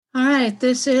right,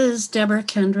 this is Deborah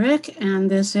Kendrick,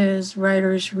 and this is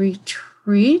Writer's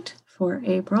Retreat for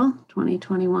April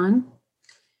 2021.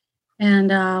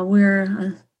 And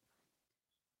we're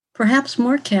perhaps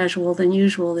more casual than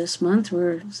usual this month.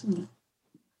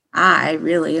 I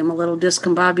really am a little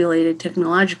discombobulated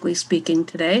technologically speaking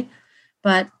today,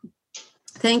 but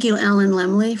thank you, Alan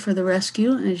Lemley, for the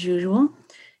rescue as usual.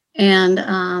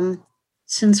 And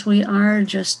since we are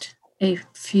just a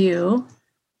few,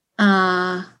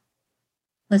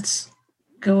 let's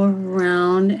go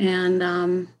around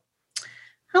and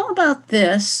how about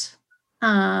this?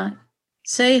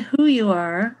 Say who you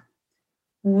are,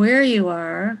 where you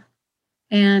are,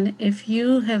 and if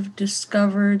you have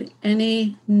discovered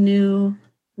any new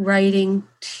writing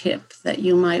tip that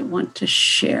you might want to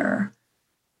share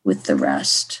with the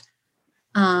rest.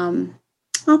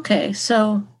 Okay,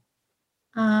 so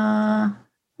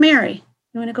Mary,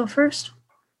 you want to go first?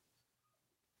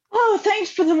 Oh, thanks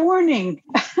for the warning.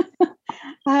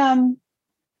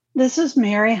 This is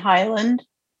Mary Highland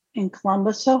in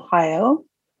Columbus, Ohio,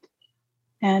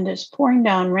 and it's pouring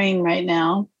down rain right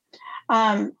now.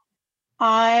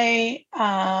 I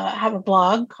have a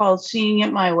blog called Seeing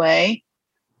It My Way,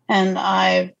 and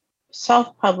I've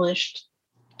self-published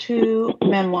 2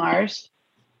 memoirs.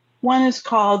 One is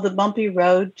called The Bumpy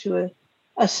Road to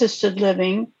Assisted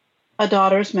Living, a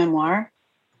daughter's memoir,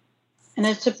 and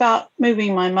it's about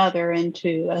moving my mother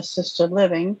into assisted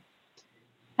living.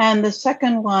 And the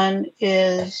second one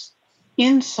is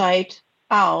Insight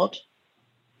Out,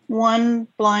 one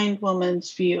blind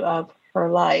woman's view of her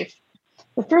life.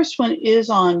 The first one is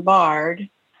on Bard,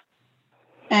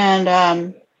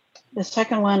 and the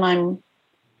second one I'm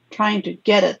trying to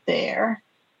get it there.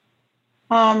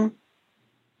 And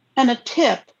a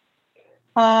tip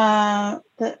that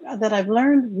I've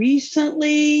learned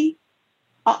recently,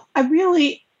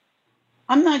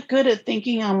 I'm not good at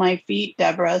thinking on my feet,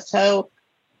 Deborah, so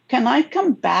can I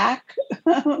come back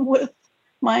with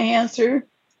my answer?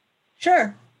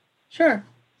 Sure.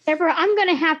 Deborah, I'm going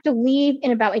to have to leave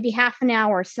in about maybe half an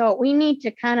hour, so we need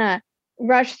to kind of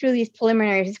rush through these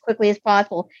preliminaries as quickly as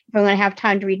possible if I'm going to have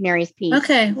time to read Mary's piece.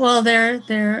 Okay, well,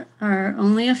 there are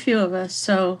only a few of us,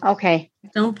 so okay.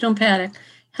 Don't panic.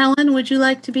 Helen, would you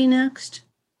like to be next?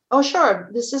 Oh, sure.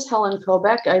 This is Helen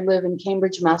Kobeck. I live in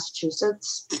Cambridge,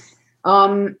 Massachusetts.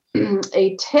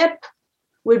 A tip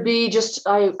would be just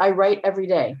I write every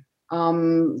day.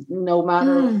 No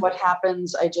matter what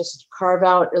happens, I just carve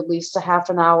out at least a half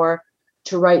an hour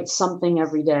to write something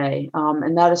every day.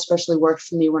 And that especially worked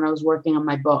for me when I was working on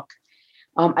my book.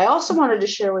 I also wanted to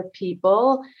share with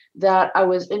people that I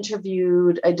was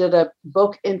interviewed. I did a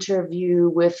book interview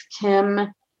with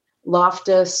Kim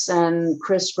Loftus and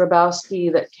Chris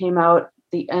Grabowski that came out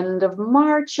the end of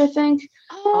March, I think.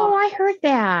 Oh, I heard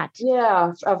that.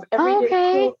 Yeah. Of Everyday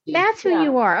Cruelty. That's who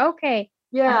you are. Okay.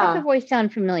 Yeah. I think the voice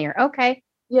sounds familiar. Okay.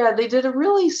 Yeah, they did a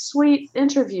really sweet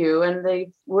interview, and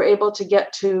they were able to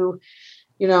get to,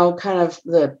 kind of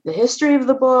the history of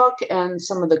the book and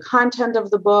some of the content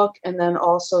of the book, and then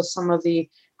also some of the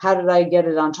how did I get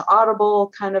it onto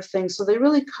Audible kind of thing. So they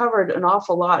really covered an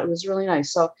awful lot. It was really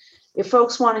nice. So if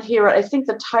folks want to hear it, I think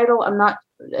the title, I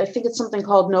think it's something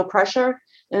called No Pressure,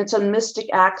 and it's on Mystic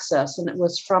Access, and it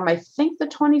was from, I think, the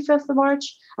 25th of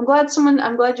March. I'm glad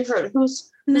you heard it. Who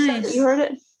said that you heard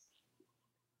it?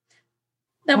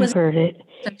 That was heard it.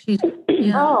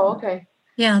 Yeah. Oh, okay.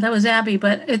 Yeah, that was Abby,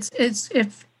 but it's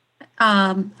if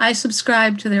I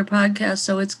subscribe to their podcast,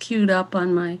 so it's queued up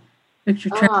on my picture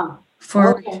track.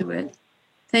 Forward to it.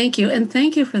 Thank you, and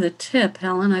thank you for the tip,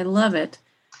 Helen. I love it.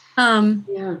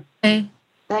 Yeah. Okay.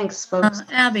 Thanks, folks.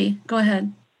 Abby, go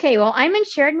ahead. Okay. Well, I'm in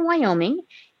Sheridan, Wyoming,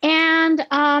 and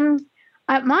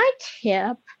my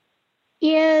tip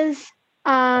is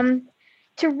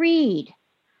to read.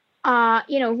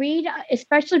 Read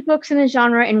especially books in the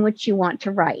genre in which you want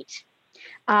to write.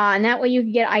 And that way you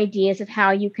can get ideas of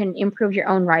how you can improve your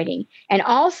own writing. And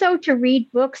also to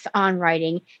read books on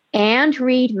writing and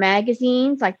read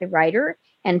magazines like The Writer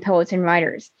and Poets and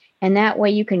Writers. And that way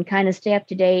you can kind of stay up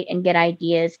to date and get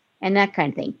ideas and that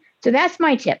kind of thing. So that's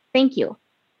my tip. Thank you.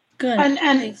 Good.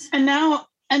 And now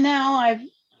I've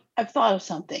thought of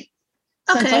something.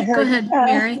 Okay, go ahead,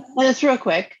 Mary. And it's real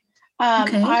quick.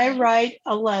 Okay. I write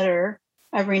a letter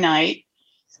every night.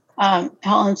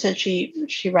 Helen said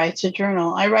she writes a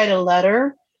journal. I write a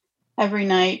letter every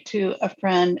night to a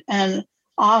friend, and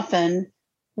often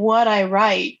what I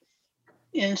write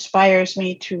inspires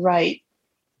me to write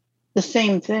the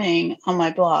same thing on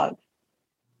my blog.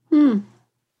 So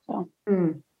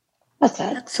that's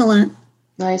that. Excellent.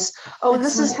 Nice. Oh, and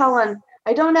this is Helen.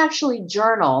 I don't actually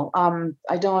journal.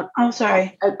 I don't. I'm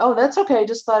sorry. Oh, that's okay. I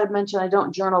just thought I'd mention I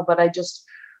don't journal, but I just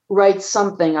write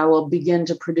something. I will begin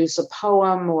to produce a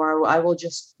poem, or I will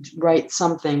just write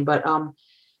something. But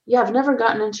yeah, I've never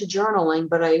gotten into journaling,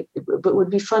 but it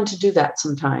would be fun to do that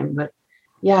sometime. But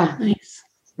yeah. Nice.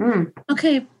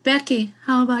 Okay, Becky,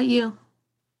 how about you?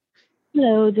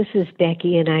 Hello, this is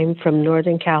Becky, and I'm from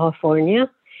Northern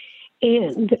California.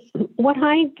 And what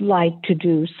I like to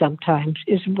do sometimes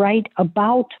is write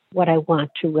about what I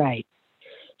want to write.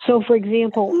 So, for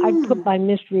example, I put my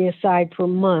mystery aside for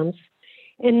months,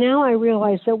 and now I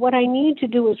realize that what I need to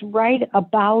do is write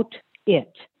about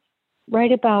it.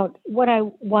 Write about what I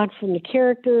want from the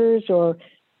characters, or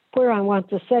where I want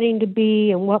the setting to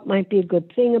be, and what might be a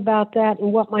good thing about that,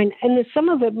 and some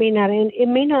of it may not end. It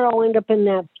may not all end up in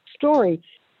that story,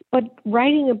 but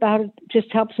writing about it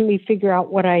just helps me figure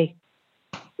out what I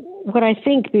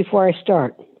think before I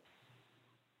start.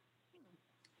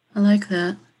 I like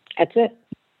that. That's it.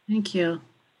 Thank you.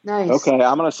 Nice. Okay,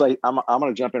 I'm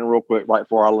gonna jump in real quick right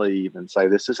before I leave and say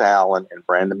this is Alan in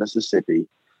Brandon, Mississippi,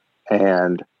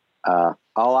 and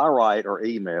all I write are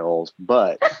emails.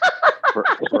 But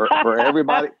for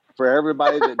everybody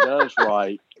that does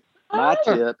write, my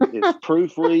tip is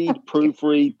proofread.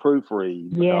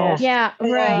 Yeah. Yeah,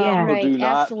 right, People do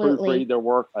not absolutely. proofread their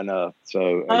work enough.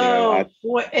 So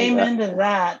Amen to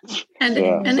that. And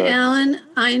Yeah, and so- Alan,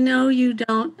 I know you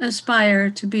don't aspire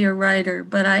to be a writer,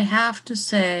 but I have to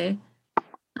say,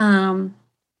 no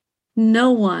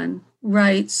one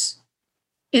writes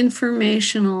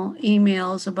informational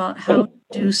emails about how to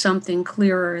do something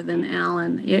clearer than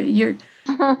Alan. You're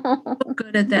so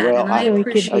good at that, Well, and I I-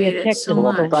 appreciate it so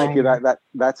technical much. Thank you.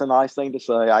 That's a nice thing to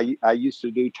say. I used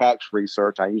to do tax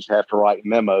research. I used to have to write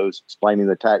memos explaining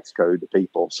the tax code to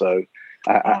people. So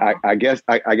I guess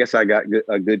I got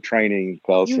a good training,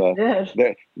 because You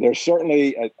did. there's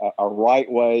certainly a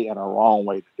right way and a wrong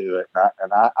way to do it.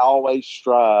 And I always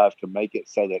strive to make it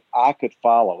so that I could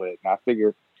follow it. And I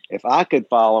figure if I could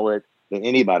follow it, then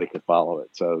anybody could follow it.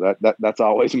 So that's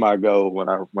always my goal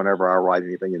whenever I write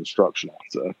anything instructional.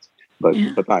 So, but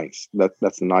thanks.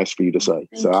 That's nice for you to say.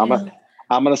 Thank So you.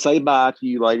 I'm going to say bye to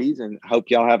you ladies, and hope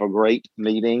y'all have a great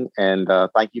meeting. And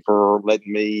thank you for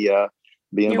letting me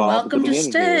be You're involved. welcome to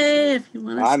stay if you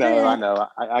want to I stay. know.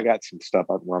 I got some stuff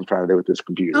I'm trying to do with this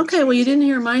computer. Okay, well, you didn't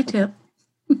hear my tip.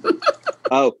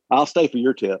 Oh, I'll stay for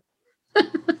your tip.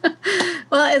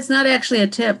 Well, it's not actually a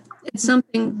tip. It's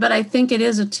something, but I think it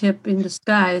is a tip in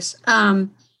disguise. I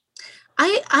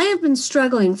have been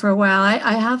struggling for a while.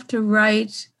 I have to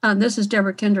write. This is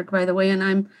Deborah Kendrick, by the way, and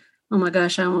I'm, oh my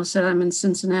gosh, I almost said I'm in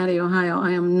Cincinnati, Ohio.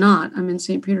 I am not. I'm in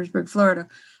St. Petersburg, Florida.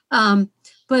 But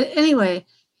anyway,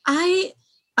 I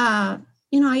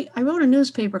wrote a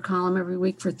newspaper column every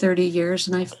week for 30 years,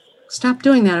 and I stopped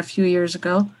doing that a few years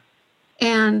ago.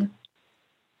 And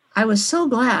I was so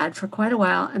glad for quite a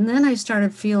while. And then I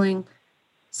started feeling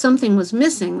something was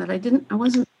missing, that I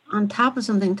wasn't on top of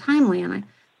something timely. And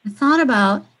I thought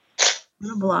about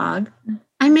a blog.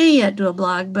 I may yet do a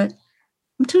blog, but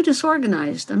I'm too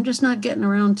disorganized. I'm just not getting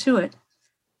around to it.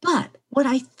 But what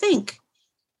I think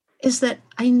is that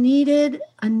I needed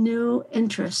a new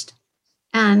interest.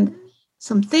 And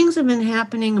some things have been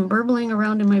happening and burbling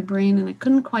around in my brain, and I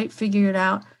couldn't quite figure it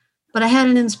out. But I had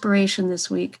an inspiration this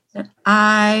week that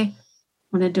I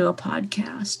want to do a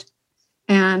podcast.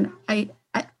 And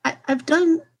I've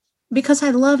done, because I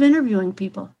love interviewing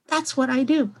people. That's what I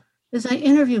do, is I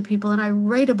interview people and I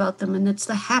write about them. And it's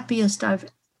the happiest I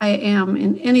am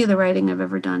in any of the writing I've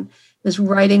ever done, is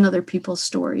writing other people's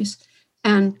stories.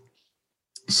 And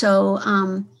so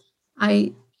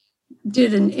I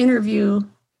did an interview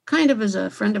kind of as a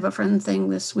friend of a friend thing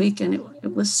this week, and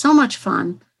it was so much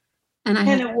fun. And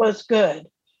it was good.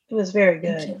 It was very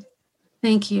good.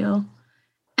 Thank you.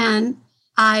 And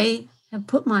I have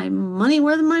put my money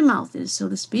where my mouth is, so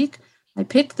to speak. I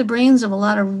picked the brains of a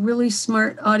lot of really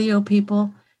smart audio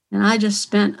people, and I just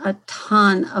spent a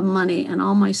ton of money, and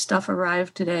all my stuff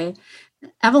arrived today.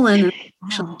 Evelyn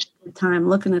actually spent time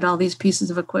looking at all these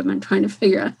pieces of equipment, trying to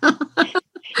figure out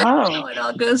how it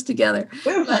all goes together.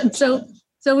 But so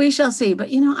we shall see. But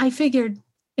I figured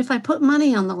if I put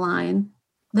money on the line,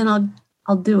 then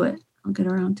I'll do it. I'll get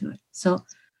around to it. So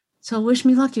wish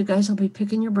me luck, you guys. I'll be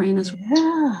picking your brain as well.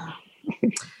 Yeah.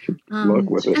 Luck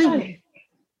with it.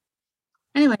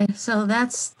 Anyway, so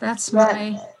that's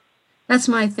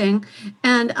my thing.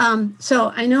 And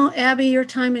so I know, Abby, your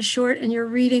time is short, and you're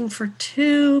reading for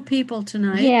 2 people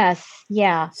tonight. Yes,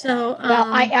 yeah. So Well,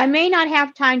 I may not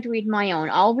have time to read my own.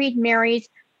 I'll read Mary's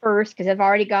first, because I've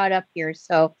already got up here.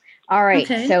 So All right.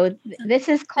 Okay. So this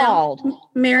is called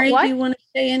Mary, What? do you want to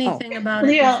say anything about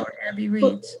it Yeah. before Abby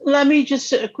Well, reads? let me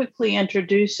just quickly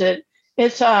introduce it.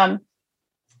 It's the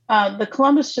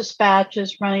Columbus Dispatch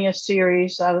is running a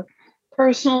series of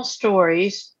personal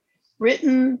stories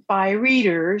written by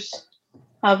readers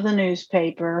of the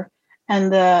newspaper, and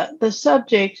the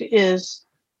subject is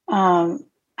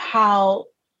how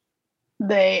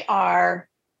they are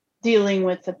dealing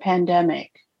with the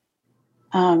pandemic.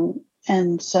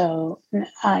 And so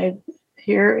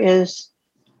here is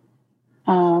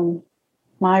my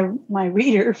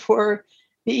reader for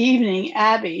the evening,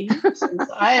 Abby, since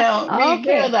I don't read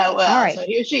Okay. that well. All right. So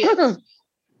here she is.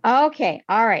 Okay.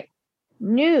 All right.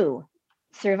 New.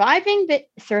 Surviving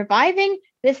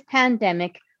this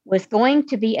pandemic was going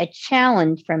to be a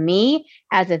challenge for me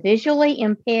as a visually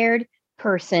impaired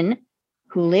person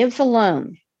who lives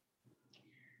alone.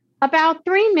 About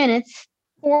 3 minutes,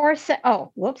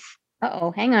 oh, whoops.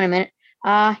 Uh-oh, hang on a minute.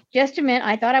 Just a minute.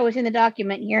 I thought I was in the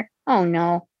document here. Oh,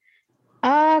 no.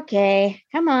 Okay,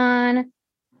 come on.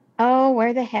 Oh,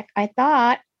 where the heck? I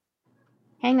thought.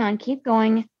 Hang on, keep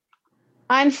going.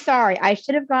 I'm sorry. I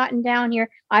should have gotten down here.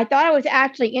 I thought I was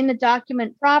actually in the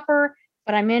document proper,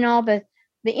 but I'm in all the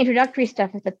introductory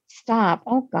stuff at the stop.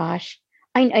 Oh, gosh.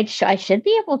 I should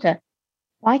be able to.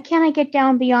 Why can't I get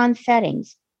down beyond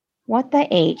settings? What the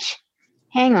H?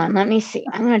 Hang on, let me see.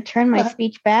 I'm going to turn my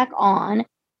speech back on.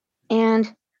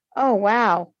 And, oh,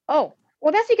 wow. Oh,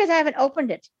 well, that's because I haven't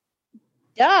opened it.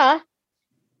 Duh.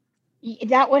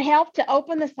 That would help to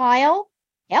open the file.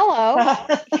 Hello.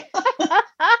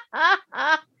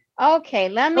 Okay,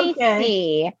 let me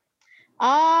see.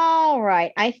 All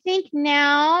right. I think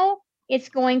now it's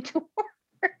going to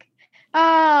work.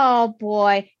 Oh,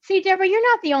 boy. See, Deborah, you're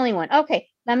not the only one. Okay,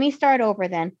 let me start over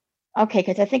then. Okay,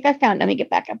 because I think I found, let me get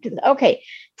back up to the, okay.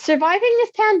 Surviving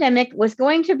this pandemic was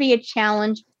going to be a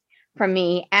challenge for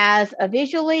me as a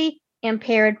visually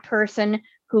impaired person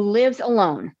who lives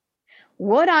alone.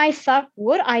 Would I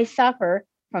suffer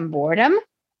from boredom?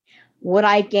 Would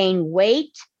I gain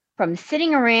weight from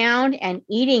sitting around and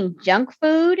eating junk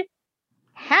food?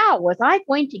 How was I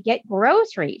going to get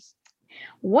groceries?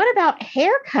 What about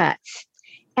haircuts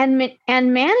and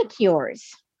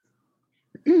manicures?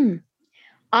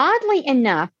 Oddly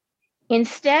enough,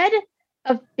 instead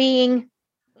of, hang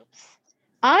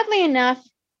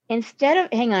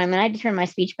on a minute, I had to turn my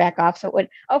speech back off so it would,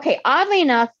 okay, oddly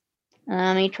enough,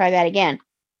 let me try that again.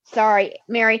 Sorry,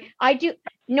 Mary,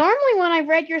 normally when I've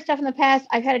read your stuff in the past,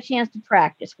 I've had a chance to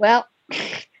practice. Well,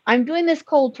 I'm doing this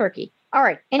cold turkey. All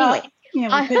right, anyway. We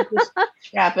could just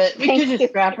scrap it. We could just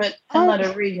scrap it and let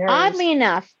her read hers.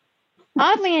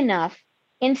 Oddly enough,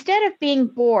 instead of being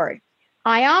bored,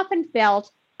 I often felt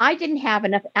I didn't have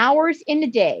enough hours in the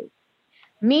day.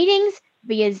 Meetings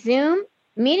via Zoom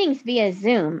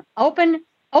opened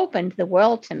the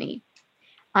world to me.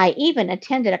 I even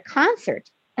attended a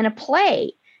concert and a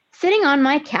play sitting on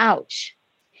my couch.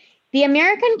 The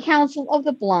American Council of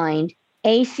the Blind,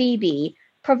 ACB,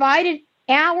 provided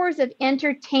hours of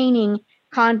entertaining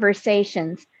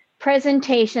conversations,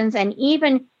 presentations, and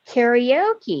even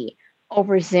karaoke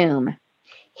over Zoom.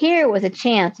 Here was a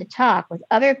chance to talk with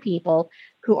other people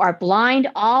who are blind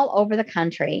all over the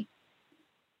country.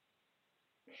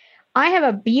 I have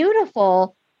a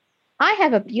beautiful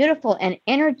and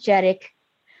energetic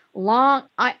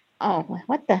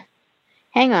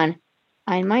hang on.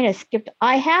 I might have skipped.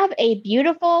 I have a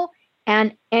beautiful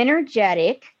and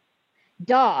energetic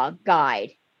dog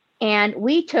guide, and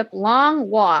we took long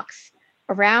walks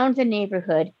around the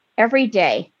neighborhood every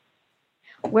day.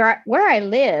 Where I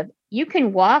live, you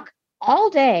can walk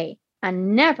all day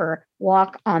and never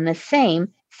walk on the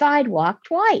same sidewalk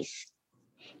twice.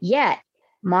 Yet,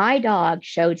 my dog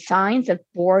showed signs of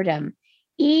boredom,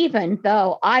 even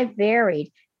though I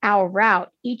varied our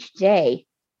route each day.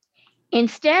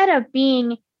 Instead of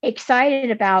being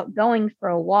excited about going for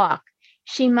a walk,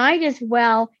 she might as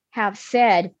well have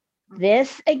said,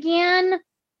 "This again?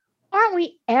 Aren't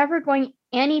we ever going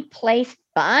any place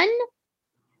fun?"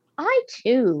 I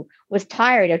too was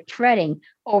tired of treading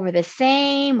over the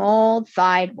same old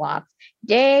sidewalks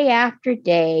day after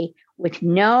day with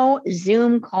no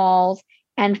Zoom calls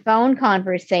and phone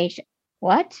conversation.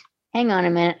 What? Hang on a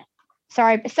minute.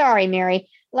 Sorry, Mary.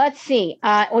 Let's see.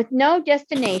 With no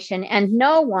destination and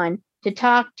no one to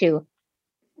talk to.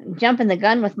 I'm jumping the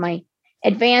gun with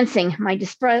advancing my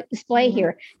display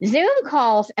here. Zoom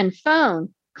calls and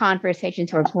phone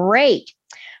conversations were great,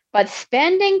 but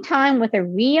spending time with a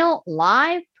real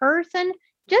live person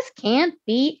just can't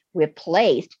be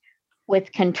replaced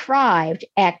with contrived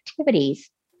activities.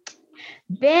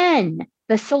 Then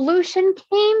the solution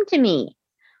came to me.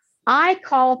 I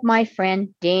called my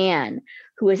friend Dan,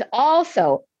 who is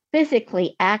also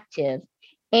physically active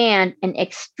and an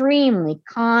extremely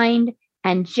kind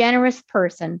and generous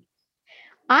person.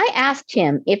 I asked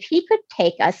him if he could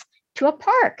take us to a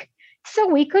park so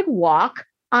we could walk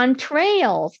on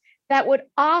trails that would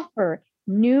offer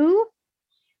new,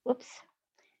 whoops,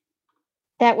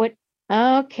 that would,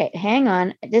 okay, hang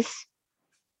on.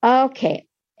 Okay.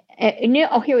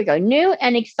 Here we go. New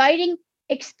and exciting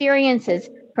experiences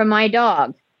for my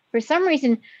dog. For some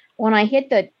reason, when I hit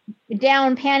the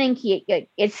down panning key,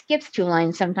 it skips 2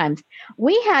 lines sometimes.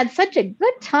 We had such a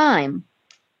good time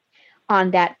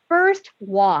on that first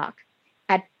walk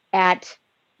at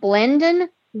Blendon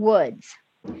Woods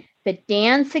that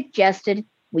Dan suggested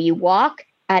we walk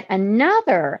at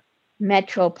another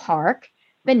Metro Park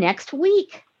the next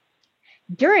week.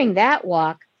 During that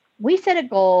walk, we set a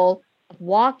goal of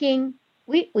walking.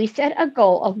 We set a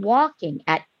goal of walking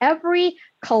at every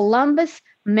Columbus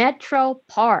Metro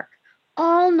Park,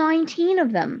 all 19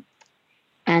 of them.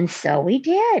 And so we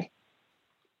did.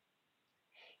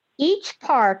 Each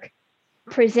park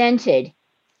presented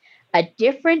a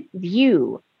different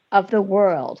view of the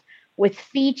world with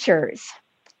features.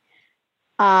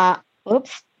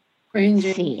 Let's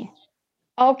see.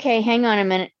 Okay, hang on a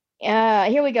minute.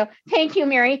 Here we go. Thank you,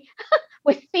 Mary.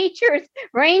 With features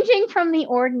ranging from the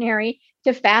ordinary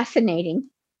to fascinating.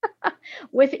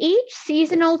 With each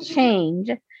seasonal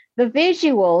change, the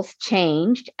visuals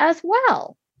changed as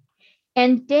well.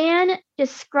 And Dan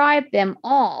described them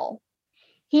all.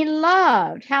 He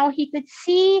loved how he could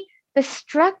see the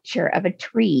structure of a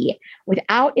tree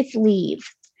without its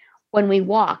leaves when we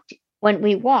walked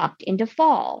into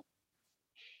fall.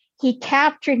 He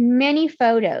captured many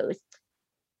photos.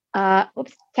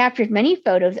 Captured many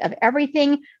photos of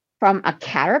everything from a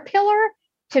caterpillar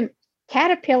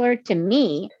to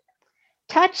me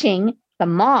touching the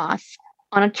moss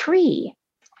on a tree.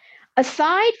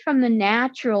 Aside from the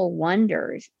natural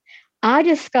wonders, I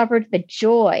discovered the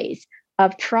joys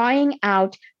of trying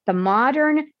out the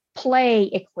modern play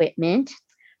equipment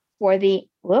for the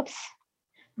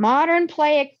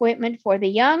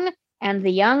young and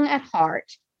the young at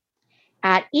heart.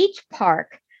 At each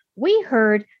park, we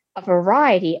heard a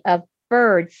variety of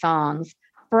bird songs,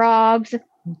 frogs,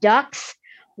 ducks,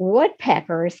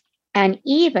 woodpeckers, and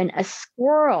even a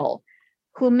squirrel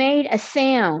who made a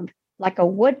sound like a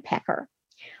woodpecker,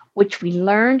 which we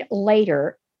learned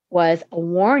later was a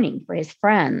warning for his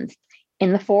friends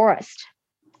in the forest.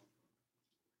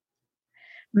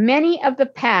 Many of the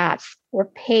paths were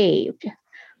paved,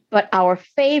 but our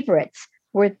favorites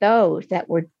were those that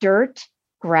were dirt,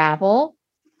 gravel,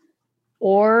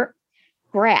 or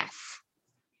grass.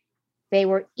 They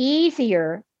were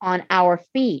easier on our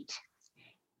feet.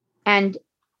 And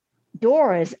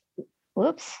Dora's,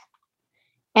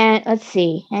 and let's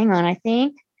see, hang on, I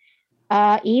think.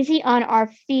 Easy on our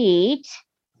feet.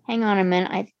 Hang on a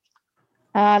minute.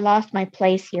 I lost my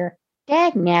place here.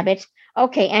 Dag nabbit.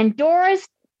 Okay, and Dora's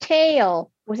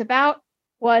tail was about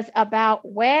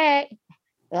wag.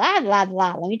 Let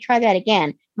me try that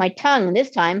again. My tongue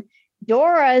this time.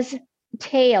 Dora's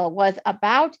tail was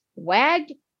about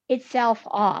wagged itself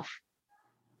off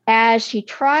as she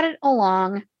trotted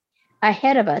along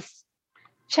ahead of us,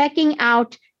 checking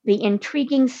out the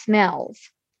intriguing smells.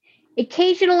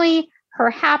 Occasionally, her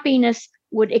happiness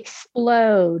would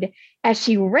explode as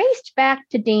she raced back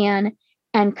to Dan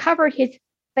and covered his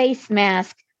face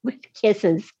mask with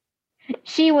kisses.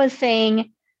 She was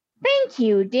saying, "Thank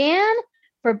you, Dan,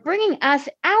 for bringing us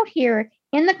out here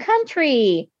in the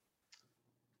country."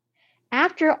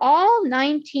 After all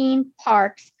 19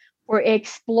 parks were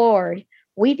explored,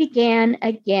 we began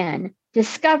again,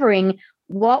 discovering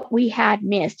what we had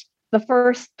missed the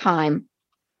first time.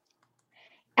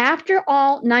 After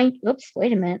all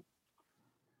wait a minute.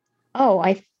 Oh,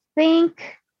 I think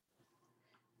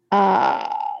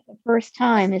the first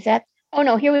time is that, oh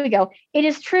no, here we go. It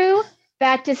is true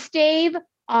that to stave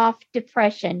off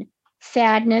depression,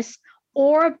 sadness,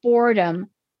 or boredom,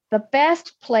 the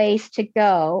best place to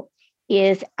go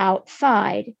is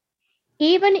outside.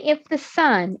 Even if the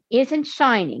sun isn't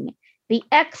shining, the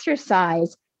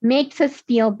exercise makes us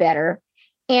feel better,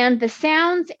 and the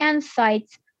sounds and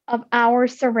sights of our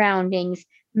surroundings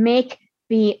make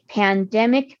the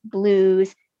pandemic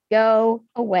blues go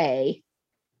away.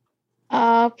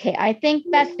 Okay, I think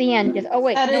that's the end. Oh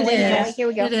wait, That no, is wait, it. wait, here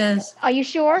we go. It is. Are you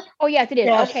sure? Oh yes, it is.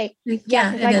 Yes. Okay.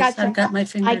 Yeah, because it is. I've got my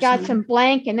fingers. I got on it. some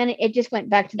blank, and then it just went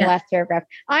back to the Yeah. last paragraph.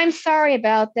 I'm sorry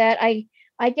about that.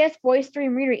 I guess Voice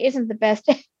Dream Reader isn't the best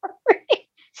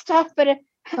stuff, but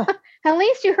at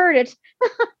least you heard it.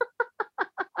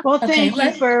 Well, Okay, thank you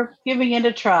let- for giving it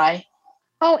a try.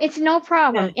 Oh, it's no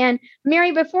problem. Okay. And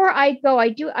Mary, before I go, I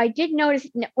did notice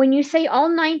when you say all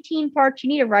 19 parts, you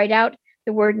need to write out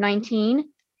the word 19.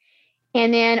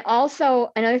 And then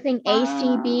also another thing,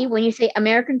 ACB, when you say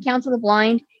American Council of the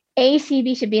Blind,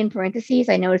 ACB should be in parentheses.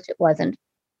 I noticed it wasn't.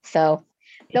 So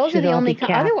those are should the all only, be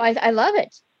capped. otherwise I love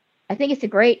it. I think it's a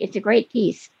great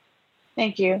piece.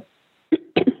 Thank you.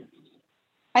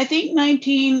 I think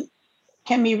 19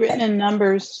 can be written in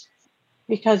numbers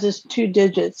because it's 2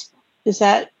 digits. Is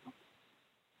that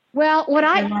Well, what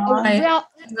I, Right. well,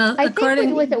 I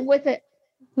According, think with it,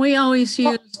 we always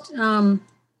used,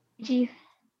 gee,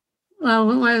 well,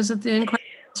 what was it, the Inquiry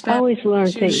Dispatch? Always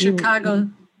learned that you. Chicago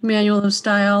Manual of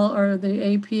Style or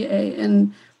the APA,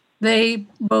 and they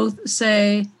both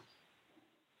say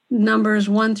numbers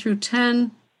 1 through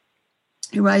 10.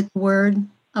 You write the word,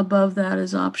 above that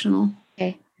is optional.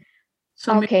 Okay.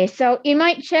 So okay, so you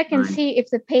might check and Fine. see if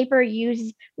the paper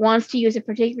wants to use a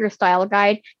particular style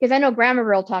guide, because I know Grammar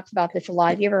Girl talks about this a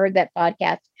lot. Have you ever heard that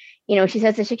podcast? You know, she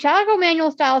says the Chicago Manual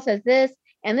Style says this,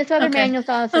 and this other Okay. manual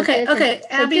style says Okay, this. okay, So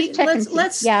Abby, just check and see.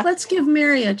 let's give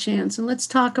Mary a chance and let's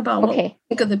talk about what we Okay.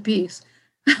 think of the piece.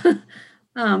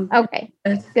 Okay,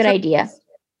 good so- idea.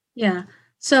 Yeah.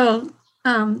 So,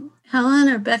 Helen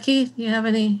or Becky, do you have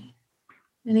any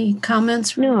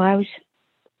comments? No,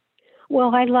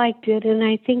 well, I liked it, and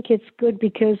I think it's good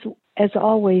because, as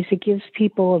always, it gives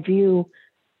people a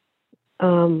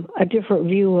different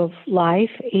view of life,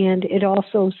 and it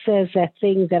also says that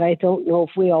thing that I don't know if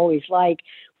we always like.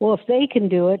 Well, if they can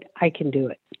do it, I can do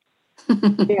it.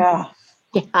 yeah.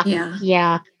 Yeah. Yeah.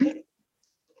 Yeah.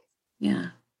 Yeah.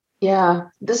 Yeah,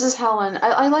 this is Helen.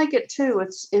 I like it too.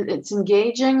 It's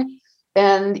engaging,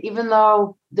 and even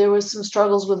though there was some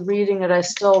struggles with reading it, I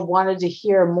still wanted to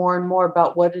hear more and more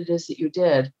about what it is that you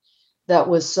did. That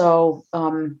was so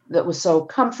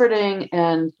comforting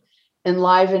and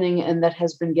enlivening, and that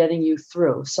has been getting you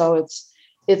through. So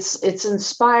it's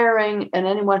inspiring, and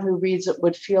anyone who reads it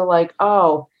would feel like,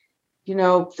 oh, you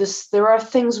know, there are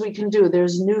things we can do.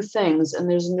 There's new things, and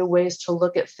there's new ways to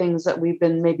look at things that we've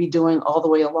been maybe doing all the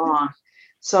way along.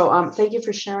 So thank you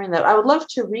for sharing that. I would love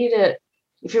to read it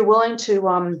if you're willing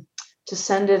to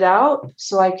send it out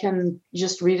so I can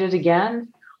just read it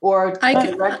again, or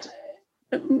direct.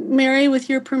 Mary, with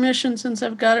your permission, since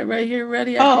I've got it right here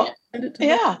ready. Oh, can send it to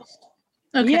yeah.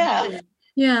 them. Okay. Yeah.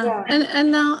 Yeah.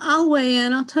 And now I'll weigh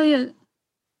in. I'll tell you,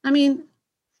 I mean,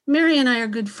 Mary and I are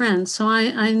good friends, so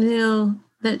I knew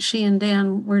that she and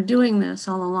Dan were doing this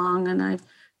all along. And I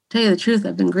tell you the truth,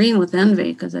 I've been green with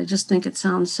envy because I just think it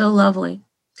sounds so lovely.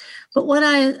 But what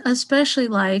I especially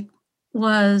liked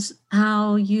was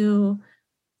how you,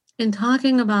 in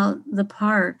talking about the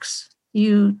parks,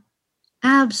 you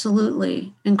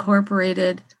absolutely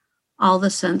incorporated all the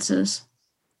senses.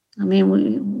 I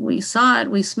mean, we saw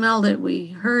it, we smelled it, we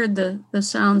heard the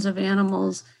sounds of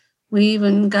animals. We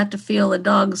even got to feel a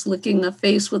dog's licking a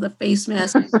face with a face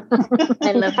mask.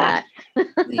 I love that.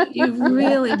 You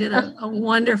really did a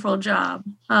wonderful job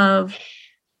of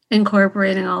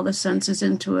incorporating all the senses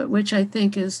into it, which I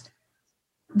think is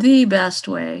the best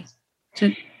way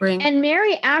to bring. And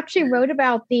Mary actually wrote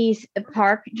about these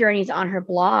park journeys on her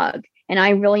blog, and I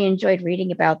really enjoyed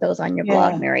reading about those on your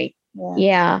blog, Mary.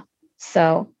 Yeah.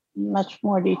 So much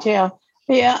more detail.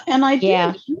 Yeah, and I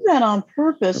didn't do that on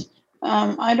purpose.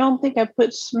 I don't think I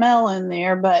put smell in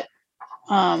there, but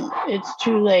it's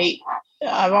too late.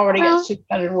 I've already got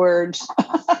 600 words.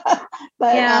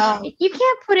 But you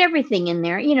can't put everything in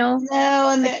there, you know. No,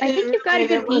 and I think you've got a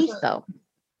good piece, though.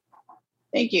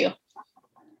 Thank you.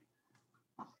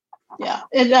 Yeah,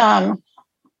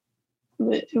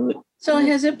 So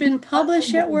has it been published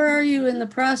yet? Where are you in the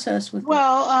process with it?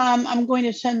 Well, I'm going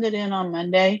to send it in on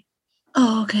Monday.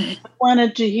 Oh, okay. I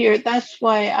wanted to hear it. That's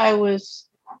why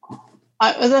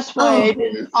that's why I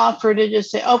didn't offer to just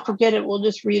say, oh, forget it, we'll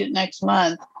just read it next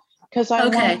month. Because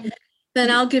then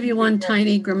I'll give you one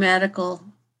tiny grammatical.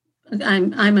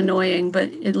 I'm annoying,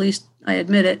 but at least I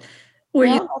admit it.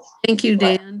 Thank you,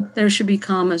 Dan. There should be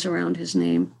commas around his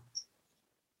name.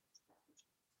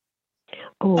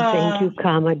 Oh, thank you,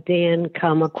 comma, Dan,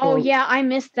 comma, quote. Oh, yeah, I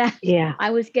missed that. Yeah.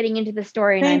 I was getting into the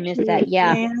story and I missed that.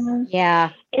 Yeah. Dan. Yeah.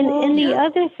 And the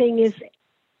other thing is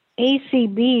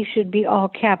ACB should be all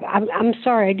cap. I'm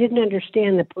sorry, I didn't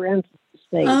understand the parentheses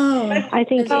thing. Oh, I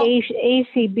think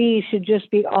ACB should just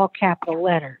be all capital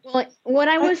letters. Well, what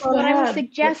I was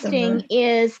suggesting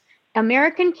is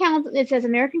American Council. It says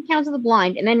American Council of the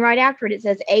Blind, and then right after it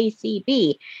says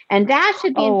ACB, and that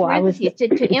should be in parentheses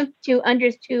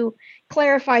to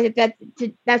clarify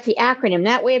that's the acronym.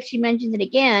 That way, if she mentions it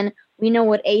again, we know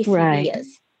what ACB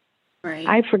is. Right.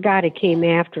 I forgot it came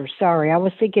after. Sorry, I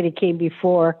was thinking it came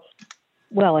before.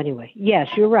 Well, anyway, yes,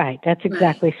 you're right. That's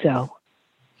exactly so.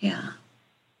 Yeah.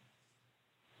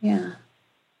 Yeah.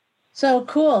 So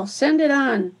cool. Send it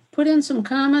on. Put in some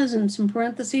commas and some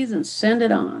parentheses and send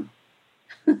it on.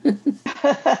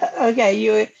 Okay,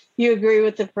 you agree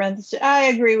with the parentheses. I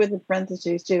agree with the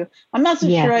parentheses too. I'm not so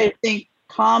Yeah. sure I think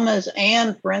commas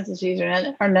and parentheses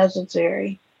are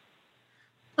necessary.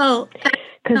 Oh,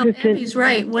 Because no, it's Abby's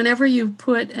right. Whenever you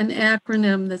put an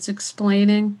acronym that's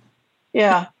explaining,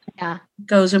 Yeah. Yeah. it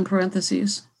goes in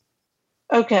parentheses.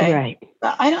 Okay. right.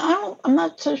 I'm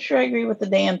not so sure I agree with the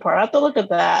Dan part. I have to look at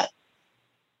that.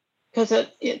 Because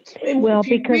Well, if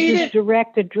you because read it's it,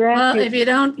 direct address. Well, if you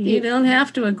don't you-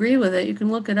 have to agree with it. You can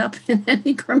look it up in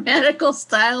any grammatical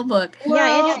style book.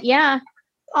 Yeah,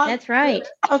 on- that's right.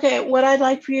 Okay, what I'd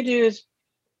like for you to do is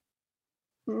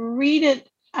read it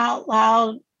out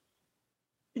loud.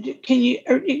 Can you,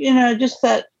 or, just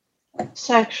that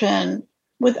section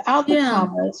without the Yeah.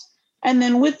 commas, and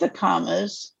then with the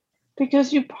commas,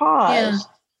 because you paused.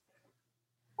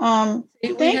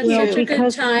 We Thank had you. such a good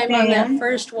because time on that Dan.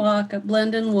 first walk at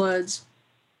Blendon Woods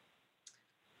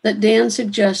that Dan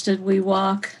suggested we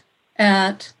walk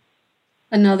at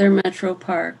another metro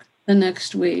park the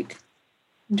next week.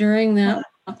 During that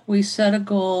walk, we set a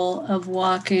goal of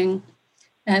walking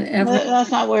at every. That's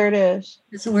not where it is.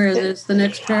 It's where it is. The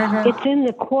next paragraph. It's in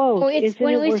the quote. Oh, it's Isn't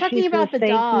when it he's where talking she about says, the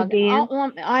 "Thank dog. you,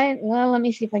 Dan"? Well, let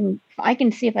me see if I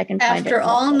can see if I can find it. After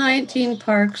all 19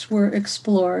 parks were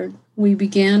explored, we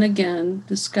began again,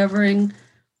 discovering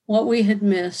what we had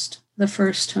missed the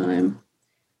first time.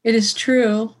 It is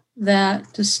true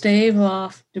that to stave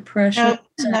off depression,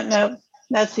 Nope.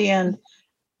 That's the end.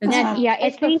 it's Yeah, I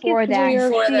it's think before it's that. where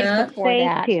Before she that. Before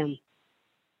thanked that. him.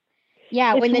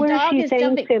 Yeah, It's when the where dog she is thanks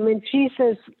jumping. him, and she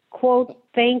says, "Quote,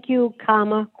 thank you,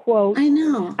 comma, quote." I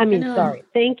know. I mean, know. sorry,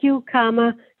 thank you,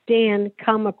 comma, Dan,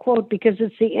 comma, quote, because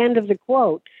it's the end of the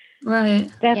quote. Right.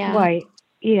 That's Yeah. why.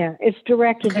 Yeah, it's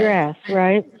direct Okay. address,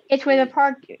 right? It's where the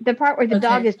part where the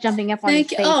dog Okay. is jumping up on his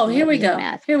Thank you. face. Oh, and here we making a go.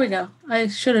 mess. Here we go. I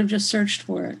should have just searched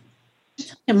for it.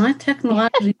 Yeah, my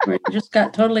technology brain just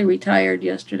got totally retired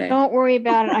yesterday. Don't worry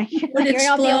about it. Would You're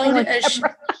not the only explode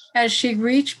one. as she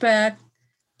reached back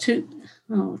to.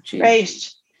 Oh, gee.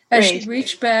 Raced As she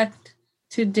reached back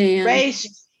to Dan. back.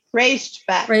 Raced to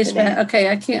back. Dan. Okay,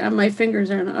 I can't. My fingers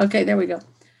are not. Okay, there we go.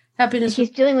 Happiness. She's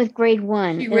dealing with grade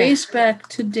 1. She Ugh. raced back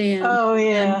to Dan Oh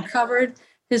yeah. and covered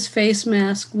his face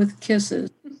mask with kisses.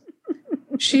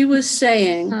 She was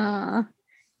saying, Aw.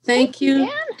 "Thank you,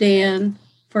 Dan,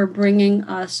 for bringing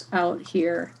us out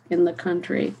here in the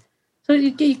country." So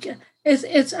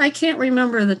it's I can't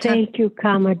remember the title. Thank you,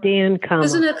 comma, Dan, comma.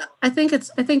 Isn't it? I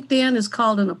think Dan is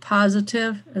called in a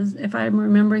positive, if I'm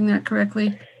remembering that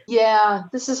correctly. Yeah,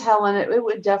 this is Helen. It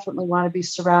would definitely want to be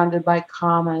surrounded by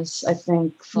commas, I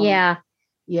think. Yeah.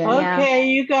 Yeah. Okay,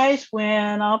 you guys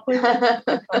win. I'll put.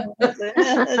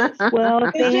 Well,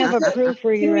 if they have a It's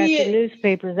proofreader at the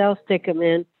newspaper, they'll stick them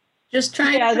in. Just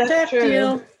trying Yeah, to that's protect true.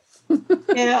 you.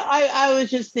 I was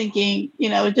just thinking,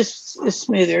 it just is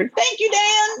smoother. Thank you,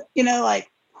 Dan.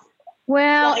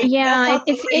 Well, Like, yeah, that's not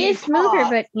the it way you is smoother,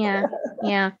 talk. but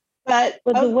yeah. But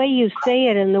But the way you say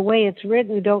it and the way it's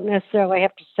written don't necessarily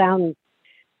have to sound.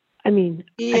 I mean,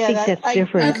 I think that's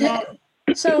different. Okay.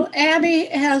 So Abby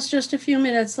has just a few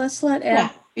minutes. Let's let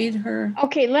Abby read her.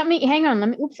 Okay, hang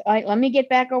on. Let me get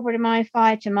back over to my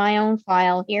own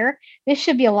file here. This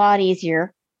should be a lot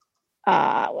easier.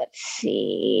 Let's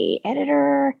see,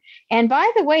 editor. And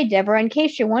by the way, Deborah, in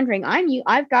case you're wondering,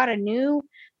 I've got a new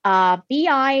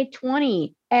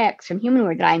BI-20X from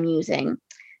Humanware that I'm using.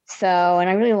 So, and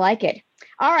I really like it.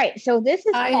 All right, so this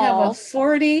is I called, have a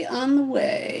 40 on the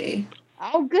way.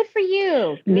 Oh, good for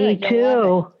you. Me Good, you'll love it.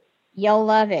 too. You'll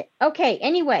love it. Okay,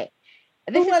 anyway.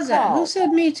 Who was that? Who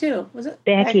said me too? Was it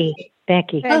Becky.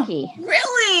 Becky.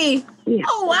 really? Yeah.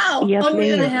 Oh wow. Yes, we're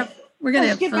gonna ma'am.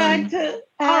 have get fun. back to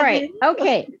All right.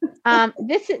 Okay.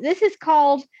 This is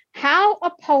called How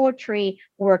a Poetry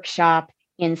Workshop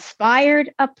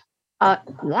Inspired a How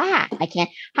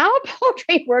a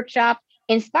Poetry Workshop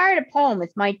inspired a poem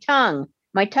with my tongue.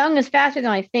 My tongue is faster than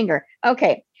my finger.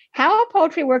 Okay. How a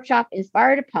Poetry Workshop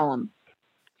inspired a poem.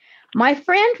 My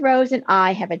friend Rose and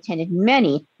I have attended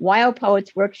many Wild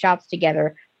Poets workshops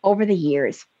together over the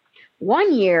years.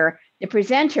 One year, the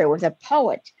presenter was a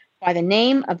poet by the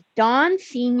name of Don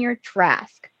Senior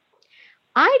Trask.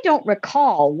 I don't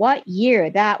recall what year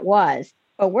that was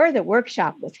or where the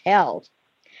workshop was held.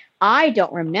 I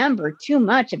don't remember too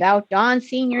much about Don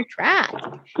Senior Trask,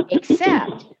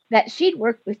 except that she'd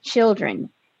worked with children.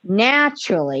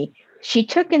 Naturally, she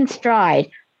took in stride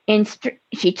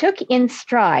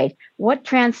what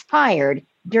transpired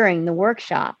during the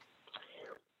workshop.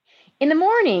 In the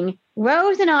morning,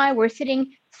 Rose and I were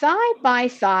sitting side by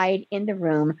side in the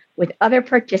room with other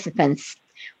participants.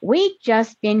 We'd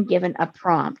just been given a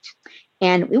prompt,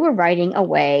 and we were writing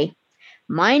away,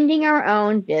 minding our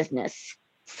own business.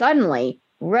 Suddenly,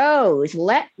 Rose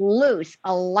let loose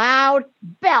a loud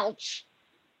belch,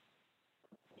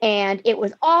 and it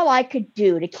was all I could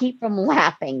do to keep from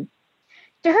laughing.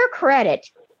 To her credit,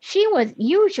 she was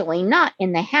usually not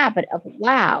in the habit of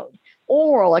loud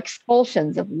oral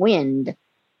expulsions of wind.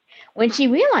 When she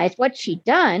realized what she'd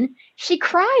done, she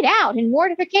cried out in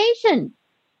mortification.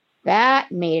 That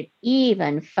made it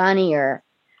even funnier.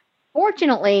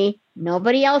 Fortunately,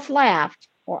 nobody else laughed,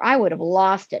 or I would have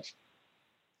lost it.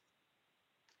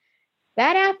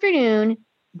 That afternoon,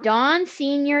 Don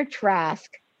Senior Trask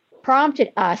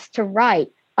prompted us to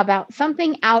write about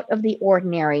something out of the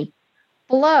ordinary.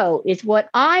 Below is what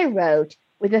I wrote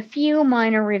with a few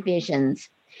minor revisions.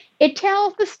 It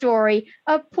tells the story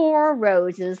of poor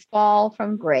Rose's fall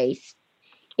from grace.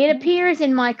 It appears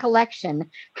in my collection,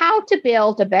 How to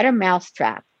Build a Better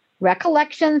Mousetrap,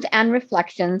 Recollections and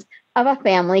Reflections of a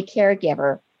Family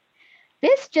Caregiver.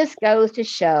 This just goes to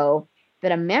show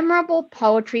that a memorable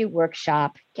poetry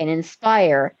workshop can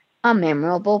inspire a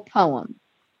memorable poem.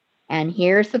 And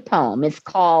here's the poem. It's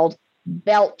called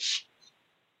Belch.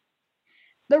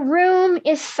 The room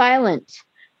is silent,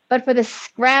 but for the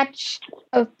scratch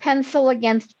of pencil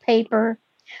against paper,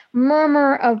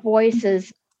 murmur of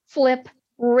voices, flip,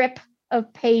 rip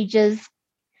of pages.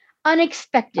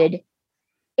 Unexpected,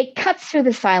 it cuts through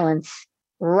the silence,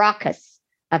 raucous,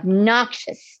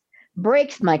 obnoxious,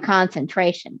 breaks my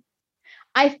concentration.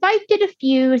 I fight to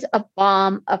diffuse a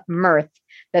bomb of mirth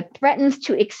that threatens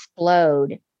to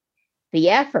explode. The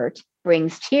effort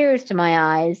brings tears to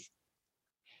my eyes.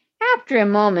 After a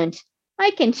moment,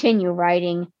 I continue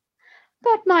writing,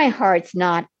 but my heart's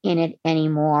not in it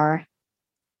anymore.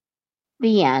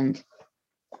 The end.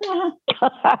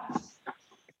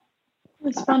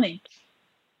 It's funny.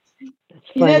 That's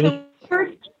You know,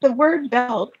 funny. the word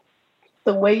belt,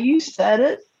 the way you said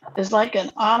it, is like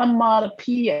an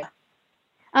onomatopoeia.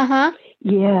 Uh-huh.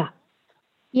 Yeah.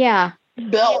 Yeah.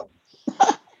 Belt.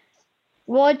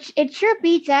 Well, it sure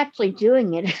beats actually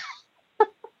doing it.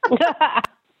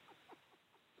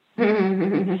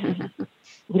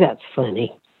 That's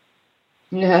funny.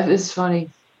 Yeah, it is funny.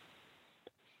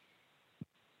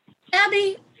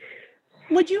 Abby,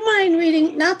 would you mind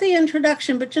reading not the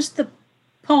introduction, but just the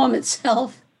poem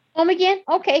itself? Home again?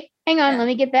 Okay. Hang on. Yeah. Let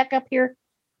me get back up here.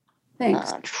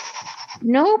 Thanks.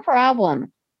 No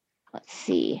problem. Let's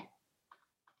see.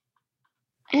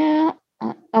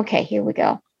 Okay, here we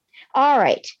go. All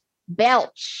right.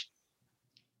 Belch.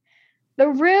 The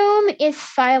room is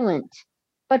silent,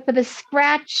 but for the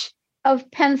scratch of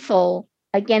pencil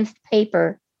against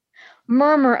paper,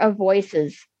 murmur of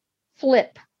voices,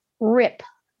 flip, rip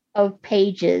of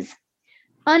pages.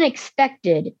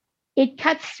 Unexpected, it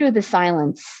cuts through the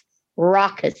silence,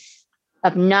 raucous,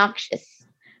 obnoxious,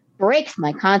 breaks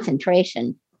my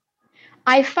concentration.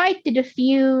 I fight to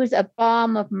diffuse a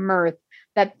bomb of mirth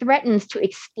that threatens to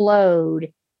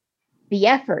explode. The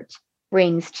effort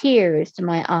brings tears to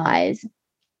my eyes.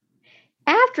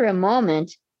 After a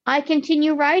moment, I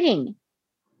continue writing,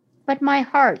 but my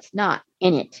heart's not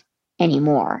in it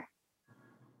anymore.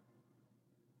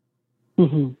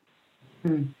 Mhm.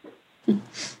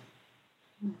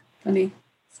 Funny.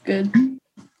 It's good.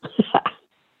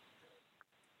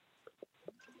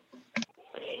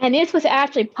 And this was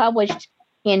actually published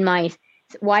in my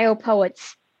YO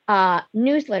Poets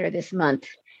newsletter this month.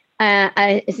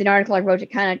 It's an article I wrote to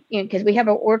kind of, because we have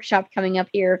a workshop coming up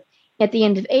here at the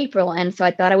end of April. And so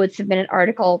I thought I would submit an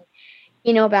article,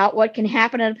 about what can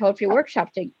happen at a poetry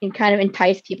workshop to kind of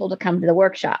entice people to come to the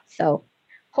workshop. So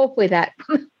hopefully that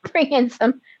bring in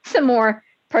some more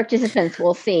participants.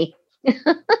 We'll see.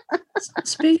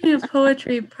 Speaking of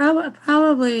poetry,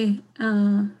 probably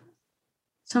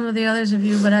some of the others of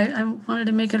you, but I wanted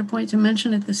to make it a point to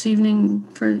mention it this evening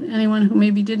for anyone who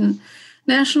maybe didn't.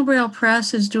 National Braille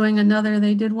Press is doing another.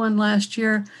 They did one last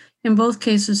year, in both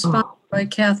cases sponsored by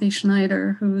Kathy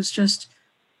Schneider, who's just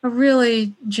a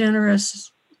really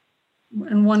generous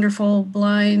and wonderful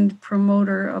blind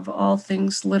promoter of all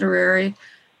things literary.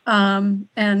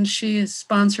 And she is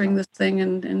sponsoring this thing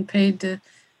and paid to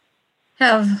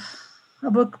have a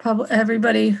book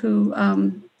everybody who I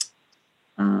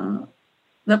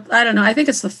don't know, I think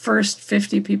it's the first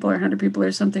 50 people or 100 people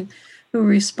or something who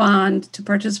respond to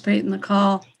participate in the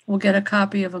call will get a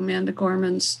copy of Amanda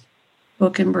Gorman's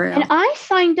book in Braille. And I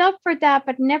signed up for that,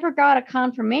 but never got a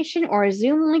confirmation or a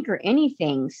Zoom link or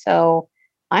anything. So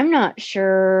I'm not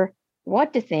sure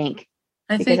what to think.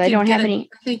 I because I don't have any.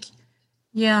 I think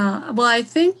Yeah, well, I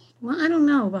don't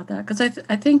know about that because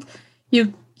I think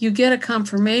you get a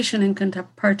confirmation and can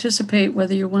participate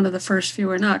whether you're one of the first few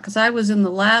or not. Because I was in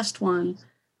the last one,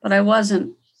 but I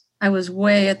wasn't. I was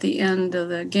way at the end of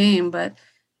the game, but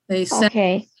they sent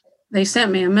Okay. they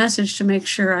sent me a message to make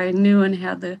sure I knew and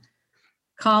had the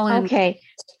call in. Okay.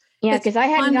 Yeah, It's because I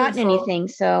hadn't gotten wonderful. anything.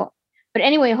 So, but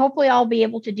anyway, hopefully I'll be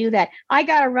able to do that. I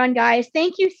got to run, guys.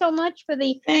 Thank you so much for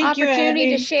the Thank you, opportunity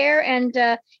to Abby. share. And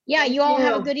yeah, Thank you all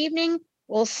have a you. good evening.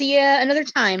 We'll see you another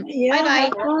time. Yeah, Bye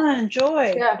have bye. fun.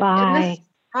 Enjoy. Yeah. Bye.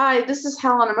 Hi, this is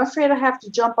Helen. I'm afraid I have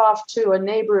to jump off too. A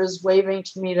neighbor is waving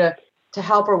to me to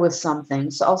help her with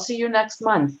something. So I'll see you next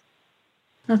month.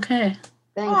 Okay.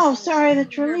 Thanks. Oh, sorry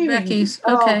that you're leaving. Becky's.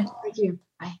 Oh, Okay. thank you.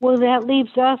 Bye. Well, that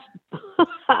leaves us.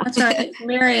 That's all right.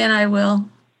 Mary and I will.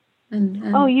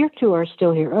 And Oh, you two are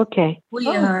still here. Okay. we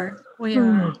Oh. are. We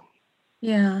are.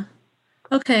 Yeah.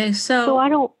 Okay. So I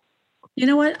don't. You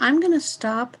know what? I'm going to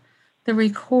stop the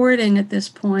recording at this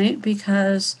point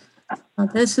because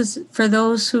this is for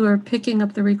those who are picking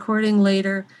up the recording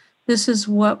later. This is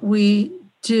what we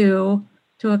do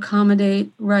to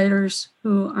accommodate writers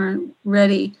who aren't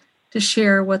ready to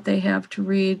share what they have to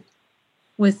read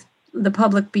with the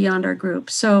public beyond our group.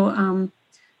 So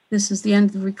this is the end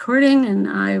of the recording, and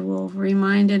I will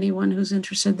remind anyone who's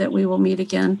interested that we will meet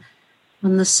again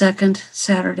on the second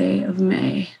Saturday of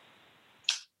May.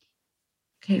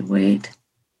 Okay, wait.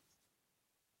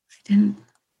 I didn't.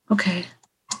 Okay.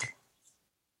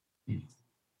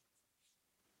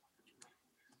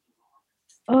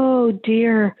 Oh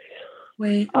dear.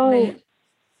 Wait. Oh,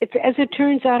 as it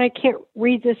turns out, I can't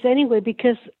read this anyway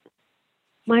because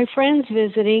my friend's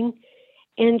visiting,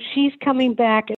 and she's coming back